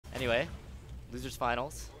Anyway, losers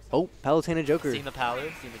finals. Oh, Palutena Joker. Seeing the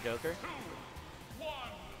Palu, seeing the Joker.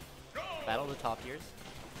 Battle of the top tiers.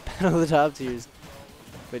 Battle of the top tiers.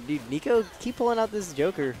 But dude, Nicko, keep pulling out this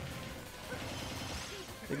Joker.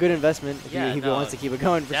 A good investment if, Yeah, he wants to keep it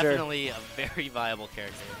going for sure. Definitely a very viable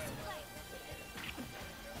character.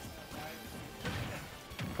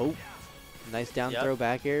 Oh, nice down throw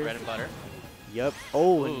back air. Bread and butter. Yup.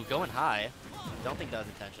 Oh. Ooh, going high. Don't think that was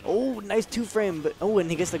intentional. Oh, nice 2-frame. But oh, and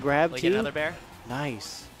he gets the grab too. Another bear.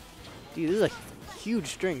 Nice. Dude, this is a huge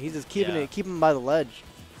string. He's just keeping him by the ledge.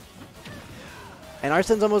 And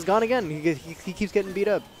Arsene's almost gone again. He keeps getting beat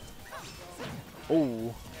up.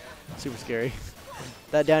 Oh, super scary.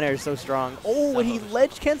 That down air is so strong. Oh, and he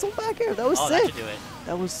ledge canceled back air. That was sick. That should do it.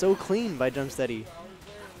 That was so clean by Jumpsteady.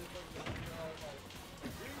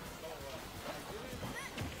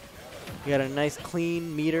 You got a nice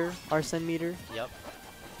clean meter, Arsene meter. Yep.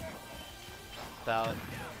 About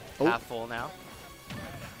half full now.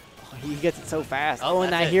 Oh, he gets it so fast. Oh,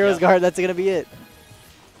 and that Hero's Guard, that's going to be it.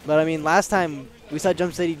 But, I mean, last time we saw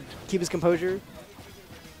Jumpsteady keep his composure.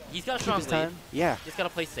 He's got a strong lead. Yeah. He's got to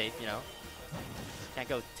play safe, you know. Can't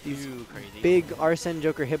go too crazy. Big Arsene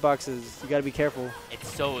Joker hitboxes. You got to be careful. It's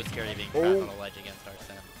so scary being trapped on a ledge against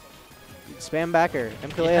Arsene. Spam backer.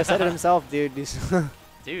 MKLea said it himself, dude.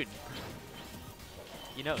 Dude.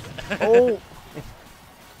 You know. Oh.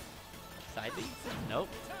 Side B? Nope.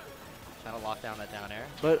 Trying to lock down that down air.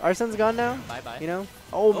 But Arsene's gone now. Bye-bye. You know?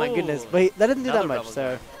 Oh, my goodness. But that didn't do that much,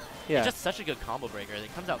 so. Yeah. It's just such a good combo breaker.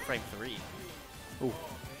 It comes out frame 3. Ooh.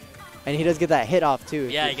 And he does get that hit off, too.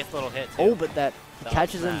 Yeah, he gets a little hit, too. Oh, but that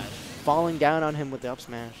catches him falling down on him with the up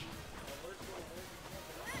smash.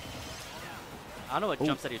 I don't know what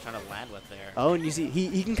Jumpsteady was trying to land with there. Oh, and you see,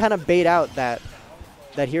 he can kind of bait out that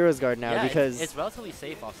Hero's Guard now because it's relatively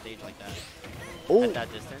safe off stage like that. Oh, at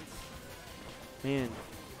that distance. Man,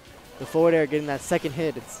 the forward air getting that second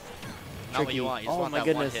hit, it's not tricky. What you want. You just want my that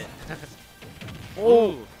goodness. one hit. Oh,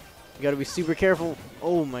 you got to be super careful.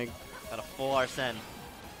 Oh my. Got a full Arsene.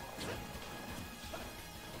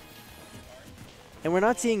 And we're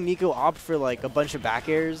not seeing Nicko opt for like a bunch of back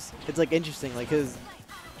airs. It's like interesting, like his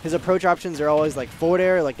approach options are always like forward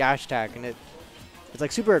air, like dash attack, and it's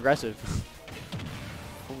like super aggressive.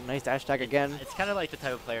 Oh, nice dash attack again. It's kind of like the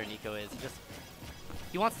type of player Nicko is.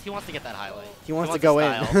 He wants to get that highlight. He wants to go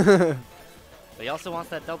in. But he also wants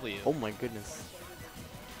that W. Oh my goodness.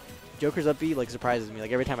 Joker's up B like surprises me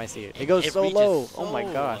like every time I see it. It goes so low. Oh my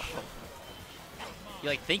gosh. You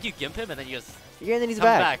like think you gimp him and then you just and then he's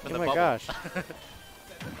back. From oh the my bubble. gosh.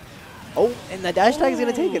 Oh, and that dash tag is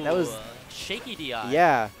gonna take it. That was shaky DI.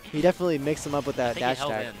 Yeah, he definitely mixed him up with that dash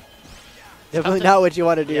tag. In. Definitely not what you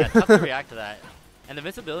want to do. Yeah, tough to react to that. And the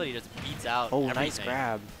visibility just beats out. Oh, everything. nice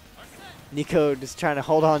grab. Nicko just trying to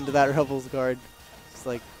hold on to that Rebels guard. Just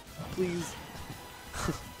like, please.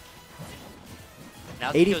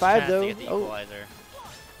 Now 85 though. Oh,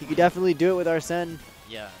 he could definitely do it with Arsene.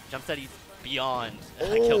 Yeah, Jumpsteady's beyond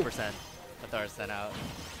kill percent with Arsene out.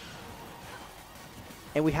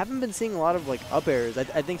 And we haven't been seeing a lot of like up airs.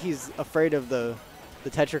 I think he's afraid of the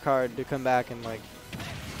Tetra card to come back and like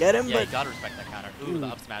get him. Yeah, but you gotta respect that counter. Ooh, the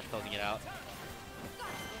up smash closing it out.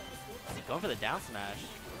 Going for the down smash.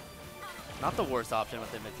 Not the worst option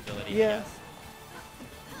with invincibility. Yeah. Yes.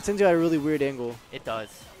 It seems like a really weird angle. It does.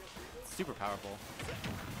 It's super powerful.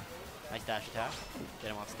 Nice dash attack.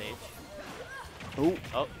 Get him off stage. Oh.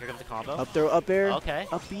 Oh, here comes the combo. Up throw, up air. Okay.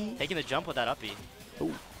 Up B. Taking the jump with that up B.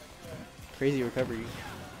 Oh. Crazy recovery.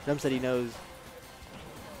 Jumpsteady knows.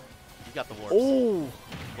 You got the warps. Oh.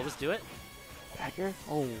 We'll just do it. Back air.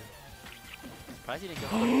 Oh. Surprised he didn't go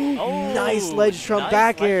for it. Oh. Nice ledge trump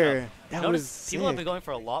back air. That was sick. People have been going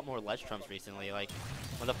for a lot more ledge trumps recently. Like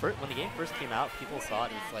when the game first came out, people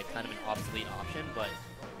thought it was like kind of an obsolete option, but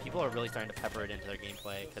people are really starting to pepper it into their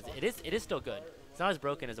gameplay because it is still good. It's not as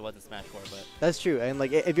broken as it was in Smash 4, but that's true. And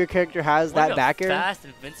like if your character has that back air, fast,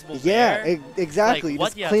 invincible. Yeah, exactly.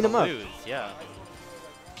 Like, just clean him up. Yeah.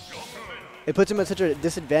 It puts him at such a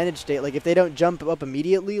disadvantaged state. Like if they don't jump up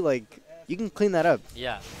immediately, like you can clean that up.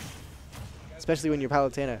 Yeah. Especially when you're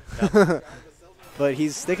Palutena. But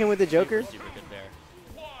he's sticking with the Joker. Super good there.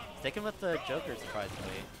 Sticking with the Joker,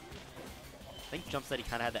 surprisingly. I think Jumpsteady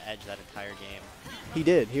kind of had the edge that entire game. He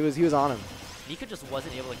did. He was on him. Nicko just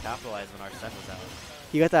wasn't able to capitalize when Arsene was out.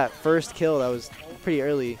 He got that first kill that was pretty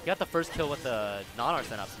early. He got the first kill with the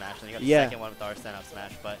non-Arsene up smash, and he got the second one with the Arsene up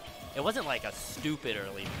smash, but it wasn't like a stupid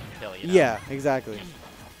early kill, you know? Yeah, exactly.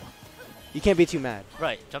 You can't be too mad.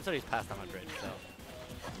 Right. Jumpsteady's past 100, so.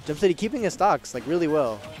 Jumpsteady keeping his stocks like really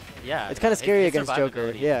well. Yeah. It's kind of scary his against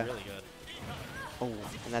Joker. Yeah. Really good. Oh,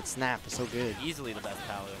 and that snap is so good. Easily the best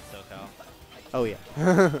Palu in SoCal. Oh, yeah.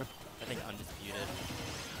 I think undisputed.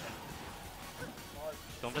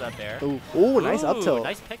 Going for that bear. Ooh, nice up tilt.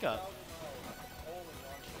 Nice pickup.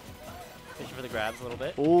 Fishing for the grabs a little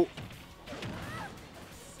bit. Ooh.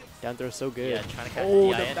 Down throw so good. Yeah, trying to catch the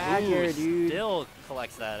the back air, dude. Still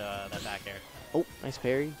collects that that back air. Oh, nice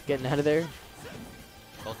parry. Getting out of there.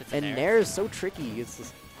 Both hits And in Nair is so tricky. It's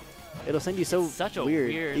just, it'll send you so it's such a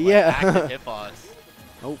weird. like, yeah. active hitbox.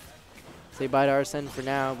 Oh. Say bye to Arsene for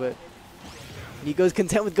now, but Nicko's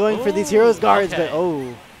content with going for these heroes guards, okay. but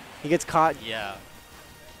oh, he gets caught. Yeah.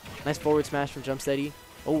 Nice forward smash from Jumpsteady.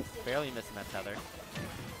 Oh. Barely missing that tether.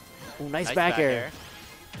 Oh, nice back air.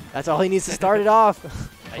 That's all he needs to start it off.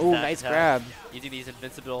 Oh, nice grab. Using these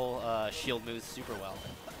invincible shield moves super well.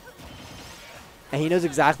 And he knows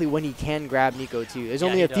exactly when he can grab Nicko, too. There's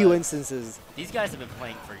only a few instances. These guys have been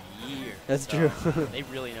playing for years. That's so true. They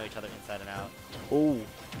really know each other inside and out. Oh.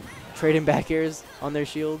 Trading back airs on their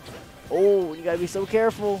shield. Oh, you gotta be so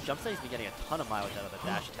careful. Jumpsteady's been getting a ton of mileage out of the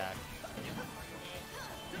dash attack.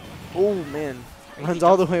 Oh, man. Runs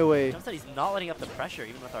all the way away. Jumpsteady's not letting up the pressure,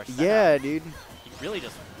 even with our setup. Yeah, dude. He really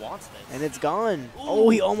just wants this. And it's gone. Ooh, oh,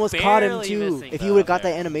 he almost caught him, too. Missing, If he would have got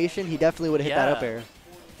that animation, he definitely would have hit that up air.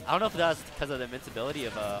 I don't know if that was because of the invincibility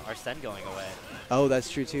of Arsene going away. Oh, that's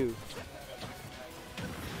true, too.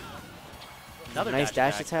 Another nice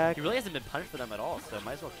dash attack. He really hasn't been punished for them at all, so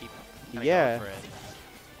might as well keep going for it.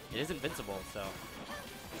 It is invincible, so.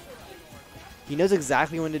 He knows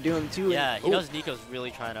exactly when to do them, too. Yeah, he knows Nicko's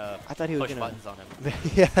really trying to push buttons on him.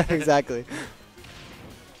 Yeah, exactly.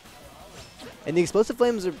 And the explosive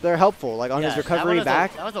flames, they're helpful, like on his recovery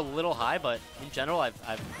back. That was a little high, but in general, I've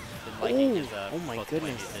been liking his oh my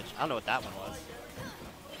goodness. usage. I don't know what that one was.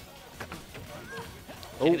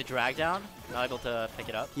 Getting the drag down, not able to pick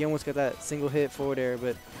it up. He almost got that single hit forward air,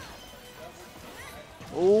 but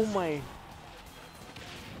oh my.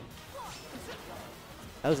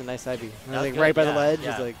 That was a nice side B. Like right by the ledge,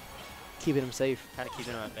 just like keeping him safe. Kind of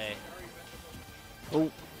keeping him at bay.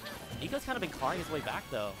 Oh. Nicko's kind of been clawing his way back,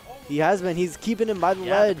 though. He has been. He's keeping him by the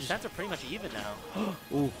ledge. The percents are pretty much even now.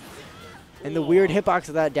 Ooh. And the weird hitbox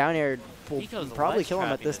of that down air will probably kill him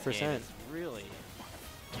at this percent. Really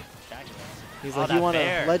jagged. He's like, you want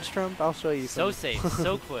a ledge trump? I'll show you. So safe,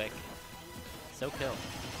 so quick, so kill.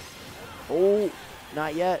 Oh,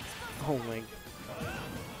 not yet. Oh my.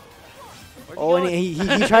 Oh, and he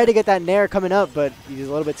tried to get that nair coming up, but he's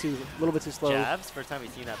a little bit too slow. Jabs, first time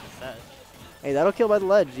we've seen that in the set. Hey, that'll kill by the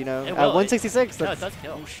ledge, you know. At 166. No, it does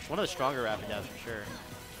kill. One of the stronger rapid jabs for sure.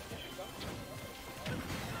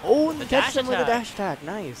 Oh, and catches him with a dash attack.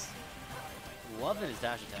 Nice. Loving his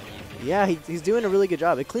dash attack. Yeah, he's doing a really good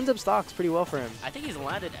job. It cleans up stocks pretty well for him. I think he's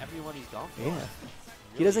landed everyone he's gone for. Yeah. Really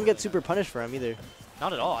he doesn't get super punished for him either.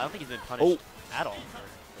 Not at all. I don't think he's been punished at all.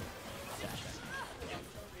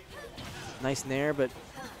 Nice nair, but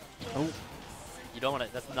you don't want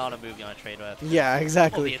to. That's not a move you want to trade with. Yeah,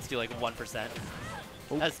 exactly. Only it's do like 1%.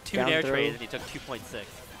 That's 2 nair trades, and he took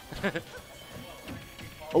 2.6.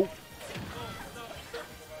 Oh.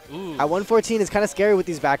 Ooh. At 114, it's kind of scary with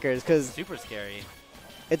these backers because super scary.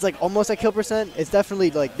 It's like almost at kill percent. It's definitely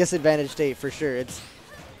like disadvantage state for sure. It's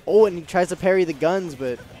and he tries to parry the guns,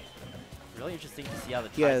 but really interesting to see how the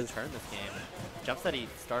tides turn this game. Jumpsteady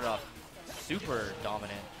started off super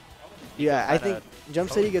dominant. Yeah, I think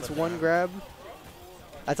Jumpsteady gets one grab.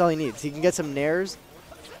 That's all he needs. He can get some nairs.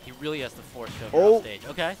 He really has to force Joker off stage.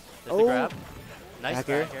 Okay, there's the grab. Nice back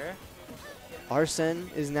air. Arsene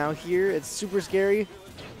is now here. It's super scary.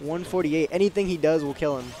 148. Anything he does will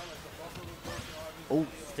kill him. Oh,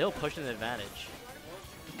 still pushing the advantage.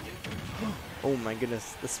 Oh my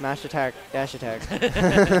goodness. The smash attack, dash attack.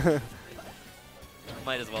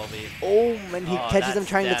 Might as well be. Oh, man, he catches him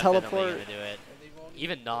trying to teleport. Do it.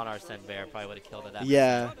 Even non-Arsene Bear probably would have killed it.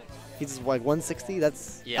 Yeah. He's like 160.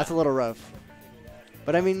 That's a little rough.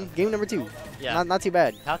 But I mean, game number 2. Yeah. Not too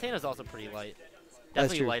bad. Palutena is also pretty light.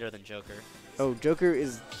 Definitely lighter than Joker. Oh, Joker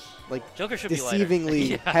is like Joker should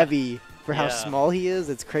deceivingly heavy for how small he is.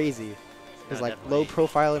 It's crazy. He's like low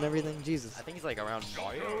profile and everything. Jesus. I think he's like around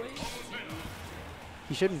Mario weight.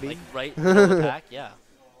 He shouldn't be. Like right middle of the pack. Yeah.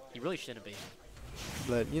 He really shouldn't be.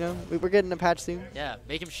 But you know, we're getting a patch soon. Yeah.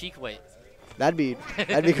 Make him Sheik weight. That'd be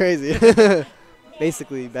crazy.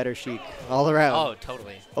 Basically, better Sheik all around. Oh,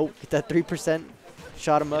 totally. Oh, get that 3%.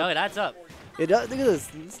 Shot him up. No, it adds up. It does. Look at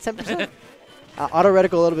this. It's 10%. Auto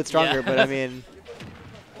reticle a little bit stronger, but I mean.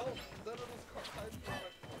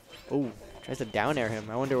 Oh, tries to down air him.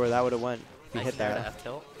 I wonder where that would have went if he hit that.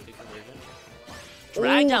 F-tilt.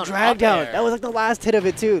 Drag down. Drag down. That was like the last hit of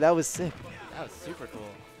it too. That was sick. That was super cool.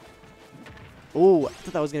 Oh, I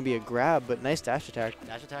thought that was gonna be a grab, but nice dash attack.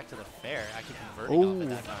 Dash attack to the fair. Actually converting off at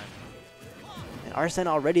that time. And Arsene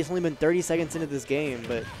already, it's only been 30 seconds into this game,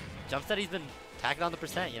 but Jumpsteady's been tacking on the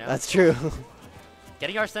percent, you know? that's true.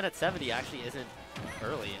 Getting Arsene at 70 actually isn't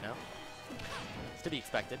early, you know? It's to be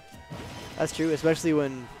expected. That's true, especially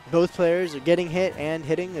when both players are getting hit and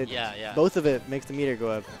hitting. Yeah. Both of it makes the meter go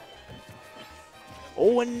up.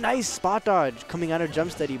 Oh, a nice spot dodge coming out of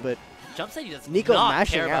Jumpsteady, but Jumpsteady does Nicko not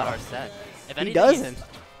mashing care about out. Arsene. If He anything, doesn't.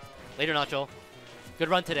 Later, Nacho. Good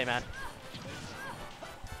run today, man.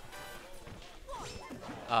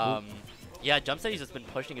 Yeah, Jumpsteady's just been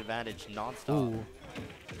pushing advantage nonstop. Ooh,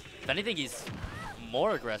 If anything, he's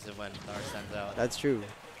more aggressive when Arsene's out. that's true.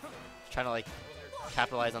 Trying to like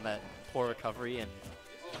capitalize on that poor recovery and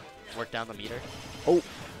work down the meter. Oh,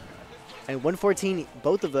 and 114,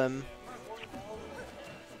 both of them.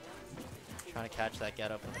 Trying to catch that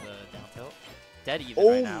get up with the down tilt. Dead even Oh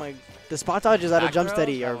right now. my, the spot dodge is out of Back throw,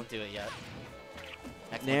 Jumpsteady. I Or won't do it yet.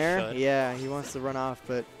 Next one Nair, should. yeah, he wants to run off,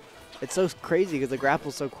 but it's so crazy because the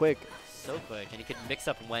grapple's so quick. So quick, and he could mix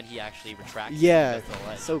up when he actually retracts. Yeah, and gets to the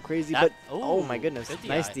ledge. so crazy. That- But oh my ooh, goodness, good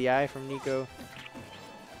nice DI. DI from Nicko.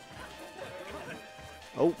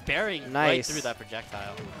 Oh, Bearing right nice. through that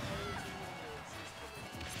projectile.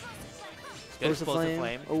 Good Explosive explosive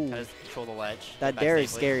flame. flame. Oh. Kind of control the ledge. that get back dare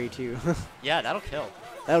is safely. scary too. Yeah, that'll kill.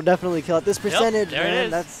 That'll definitely kill at this percentage, Yep, there man. it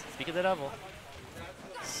is. That's Speak of the devil.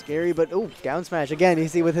 scary, but oh, down smash again. You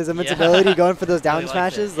see with his invincibility going for those down Really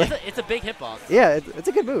likes it. smashes. Like, It's a big hitbox. yeah, it's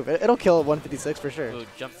a good move. It'll kill at 156 for sure. Ooh,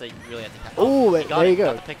 Jumpsteady really had to catch. Ooh, he got there it, you go.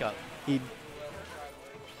 Got the pickup. He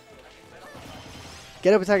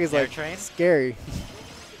get up attack is Air like train. scary.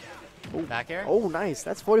 Back air. Oh, nice.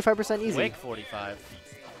 That's 45% easy. Quick 45.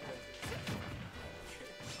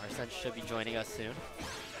 Arsene should be joining us soon.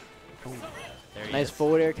 There he Nice is.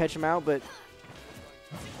 forward air, catch him out, but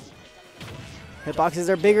hitboxes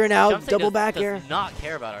are bigger now. Jumpsteady Double does, back does air. not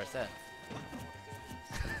care about Arsene.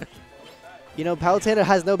 You know, Palutena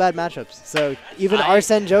has no bad matchups. So even I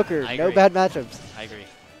Arsene Joker, no agree. bad matchups. I agree.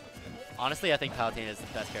 Honestly, I think Palutena is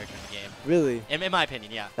the best character in the game. Really, In my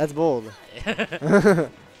opinion, yeah. that's bold.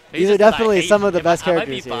 Maybe These are just 'cause I definitely hate- some of the I best might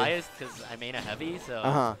characters be here. biased because I main a heavy, so.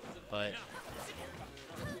 Uh-huh. But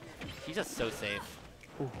he's just so safe.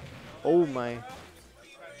 Oh my.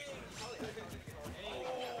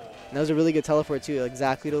 And that was a really good teleport too,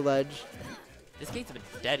 exactly to ledge. This game's been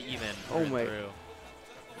dead even. Oh through and my. through.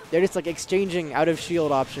 They're just like exchanging out of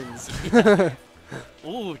shield options.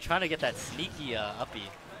 Ooh, trying to get that sneaky uppy.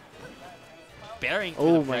 Bearing through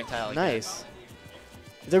Oh the my, projectile again. nice.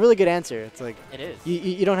 It's a really good answer. It's like It is.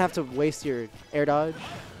 you don't have to waste your air dodge.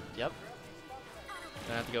 Yep.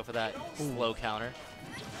 Gonna have to go for that slow counter.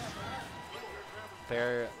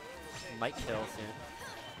 Bear might kill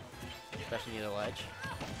soon, especially near the ledge.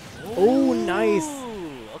 Oh, nice.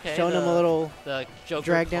 Okay. Showing him a little the Joker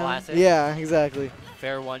drag down. classic. Yeah, exactly.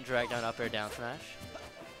 Fair one drag down, up air, down smash.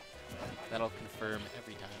 That'll confirm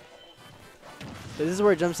every time. So this is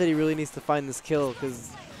where Jumpsteady really needs to find this kill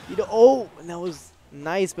because you know. Oh, and that was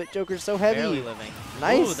nice, but Joker's so heavy. Barely living.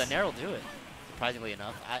 Nice. Ooh, the Nair will do it. Surprisingly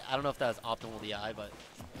enough. I don't know if that was optimal DI, but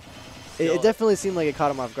It still- definitely seemed like it caught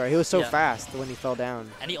him off guard. He was so Yeah. fast when he fell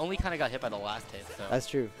down. And he only kind of got hit by the last hit, so That's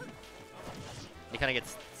true. he kind of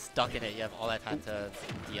gets stuck in it. You have all that time to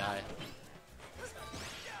DI.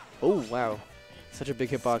 Oh, wow. Such a big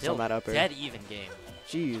hitbox Still on that upper. dead even game.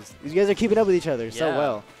 Jeez. These guys are keeping up with each other so Yeah.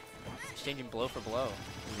 well. Exchanging blow for blow.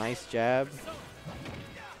 Nice jab.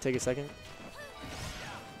 Take a second.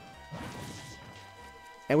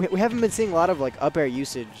 And we haven't been seeing a lot of like up air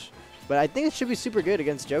usage, but I think it should be super good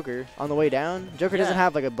against Joker on the way down. Joker doesn't Yeah.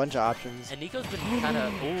 have like a bunch of options. And Nicko's been kind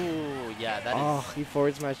of. Ooh, yeah, that is. Oh, he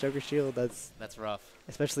forward smashed Joker shield. That's rough.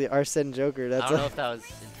 Especially Arsene Joker. I That's don't know if that was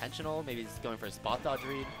intentional. Maybe he's going for a spot dodge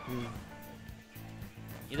read.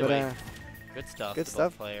 Either way, good stuff. good to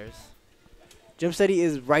stuff. Both players. Jumpsteady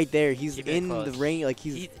is right there. He's Keeping it in the close. ring. Like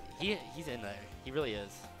he's He's in there. He really is.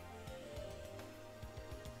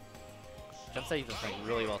 Jumpsteady's been playing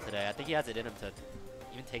really well today. I think he has it in him to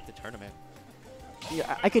even take the tournament.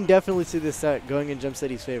 Yeah, I can definitely see this set going in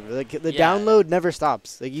Jumpsteady's favor. Like the Yeah. download never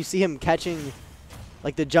stops. Like you see him catching,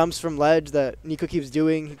 like the jumps from ledge that Nicko keeps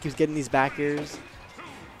doing. He keeps getting these back airs.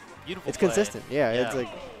 Beautiful. It's play. consistent. Yeah, it's Yeah. like.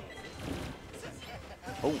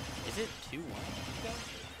 Oh, Is it 2-1?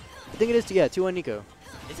 I think it is. Yeah, 2-1 Nicko.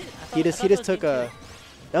 Is it? He just took a.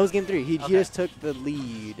 That was game 3. He Okay. just took the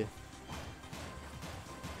lead.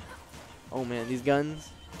 Oh man, these guns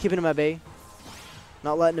keeping him at bay,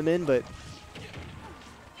 not letting him in, but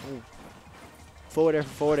ooh. Forward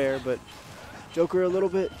air, but Joker a little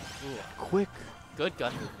bit quick, Good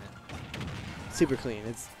gun movement. super clean.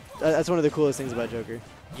 It's that's one of the coolest things about Joker.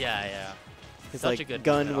 Yeah, yeah. It's Such like a good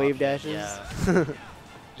gun movement wave option, dashes.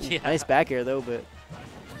 Yeah. Yeah. Nice back air though, but.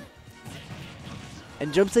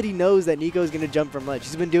 And Jumpsteady knows that Nicko is gonna jump from ledge.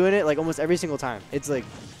 He's been doing it like almost every single time. It's like.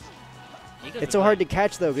 Nicko's It's so hard to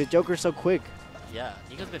catch though, because Joker's so quick. Yeah,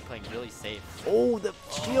 Nicko's been playing really safe. Oh, the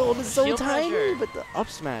shield is so shield tiny, pressure. but the up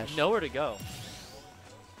smash. Nowhere to go.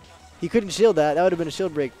 He couldn't shield that. That would have been a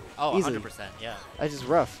shield break. Oh, easily. 100%, yeah. That's just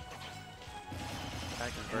rough. Trying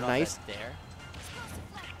to convert Nice. off that there.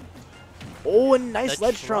 Oh, and nice The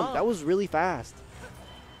ledge trump. trump. That was really fast.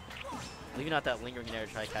 Leaving out that lingering air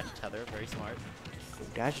to try to catch each other. Very smart.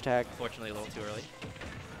 Dash attack. Unfortunately, a little too early.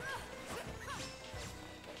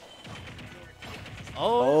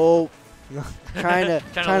 Oh. Oh, trying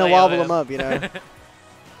to lay wobble him. him up, you know.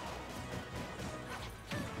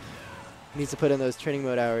 Needs to put in those training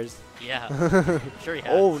mode hours. Yeah. Sure he has.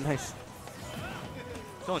 Oh, nice.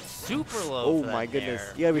 Going super low. Oh for that my goodness.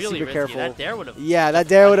 dare. You gotta be Really super risky. careful. That dare would have Yeah, that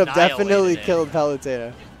dare would have definitely annihilated it. killed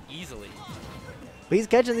Palutena. easily. But he's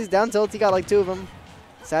catching these down tilts. He got like 2 of them.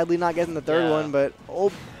 Sadly, not getting the third Yeah. one, but Will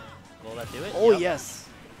that do it? oh Yep. yes.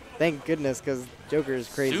 Thank goodness, because Joker is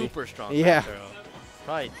crazy. Super strong. Yeah. back throw.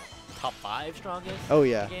 Probably top 5 strongest. Oh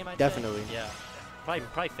in yeah, the game, I'd say. definitely. Yeah. Probably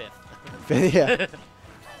 5th. Yeah.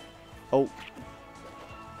 Oh.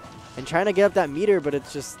 And trying to get up that meter, but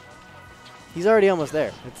it's just he's already almost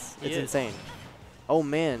there. It's He is. insane. Oh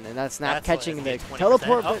man, and that's not That's catching like the 20%.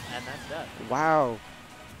 teleport. Oh, But and that's death. wow,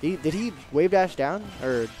 did he wave dash down,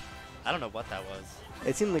 or I don't know what that was.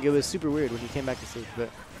 it seemed like it was super weird when he came back to sleep. But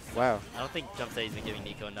wow, I don't think Jumpsteady's been giving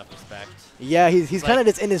Nicko enough respect. yeah, he's Like- kind of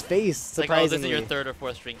just in his face. It's like, oh, this is Surprisingly, your 3rd or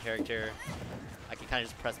 4th string character. I can kind of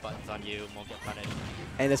just press buttons on you and won't get punished.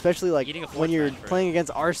 and especially like Eating a when force you're back playing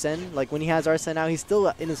against Arsene, like when he has Arsene out, he's still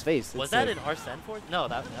in his face. Was It's that like- an Arsene force? No,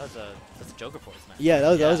 that's a Joker force match. Yeah,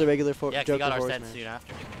 that was a regular Yeah, 'cause he Joker got force Arsene match. soon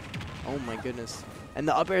after. Oh my goodness. And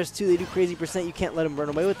the up airs too, they do crazy percent. You can't let him run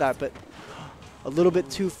away with that, but a little bit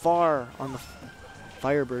too far on the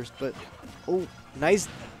fire burst. But oh, nice.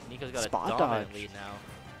 Nicko's got Spot a dominant dodge. lead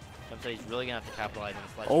now. Jumpsteady's really gonna have to capitalize on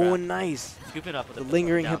this ledge Oh, trap. nice. Scooping up with The a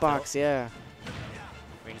lingering down hitbox, yeah. tilt.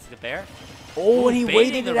 We're gonna see the bear. Oh, Ooh, and he baiting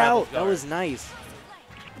waited the it Rebel's out. That guard. was nice.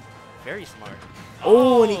 Very smart.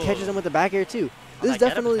 Oh, and he catches him with the back air too. On This is that get-up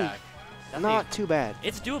definitely attack. not too bad.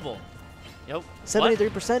 It's doable. Yep.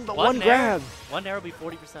 73%, but One one nair. grab. One nair will be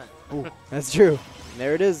 40%. Oh, that's true. And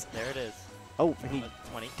there it is. There it is. Oh, and he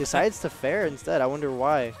 20. decides to fair instead. I wonder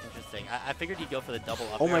why. Interesting. I figured he'd go for the double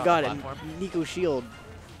up Oh air my on god, the and platform. Nicko shield.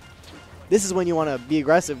 This is when you want to be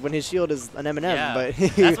aggressive, when his shield is an M&M. Yeah, But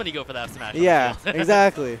that's when you go for that smash. on the yeah, shield.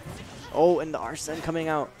 exactly. Oh, and the Arsene coming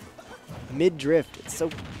out mid-drift. It's so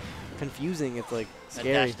confusing. It's like And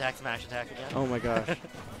scary. dash attack, smash attack again. Oh my gosh.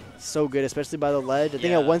 So good, especially by the ledge. I think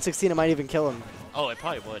Yeah. at 116 it might even kill him. Oh, it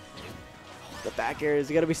probably would. The back airs,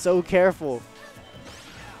 you gotta be so careful.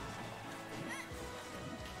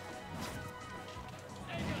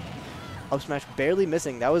 Up smash barely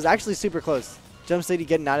missing. That was actually super close. Jumpsteady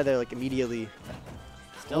getting out of there like immediately.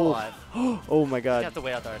 Still Oh. alive. Oh my You god. have to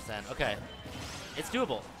wait out the Arsene. Okay. It's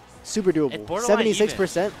doable. Super doable. It's borderline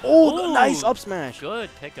 76%. Oh, Ooh. nice up smash. Good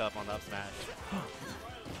pickup on the up smash.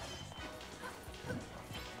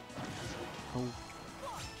 Oh.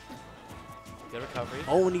 Good recovery.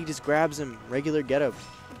 Oh, and he just grabs him. Regular getup.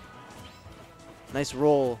 Nice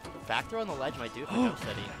roll. Back throw on the ledge might do it for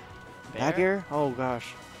Jumpsteady. Back air? Oh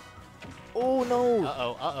gosh. Oh no.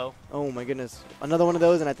 Uh-oh, uh-oh. Oh my goodness. Another one of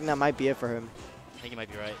those, and I think that might be it for him. I think you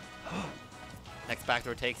might be right. Next back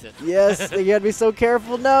throw takes it. Yes, you gotta be so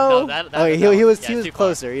careful. No. No, that Okay, was- he was yeah, he was too far.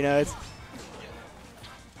 closer. You know, it's.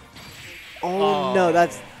 Oh, no,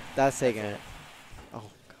 that's taking it. Oh,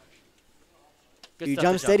 Good dude,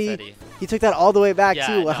 stuff to Jumpsteady. He took that all the way back Yeah,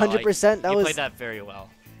 too. no, like, 100%. That he was played that very well.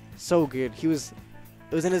 so good. It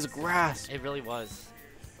was in his grasp. It really was.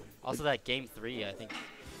 Also, that game 3, I think,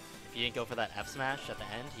 if he didn't go for that F smash at the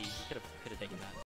end, he could have taken that.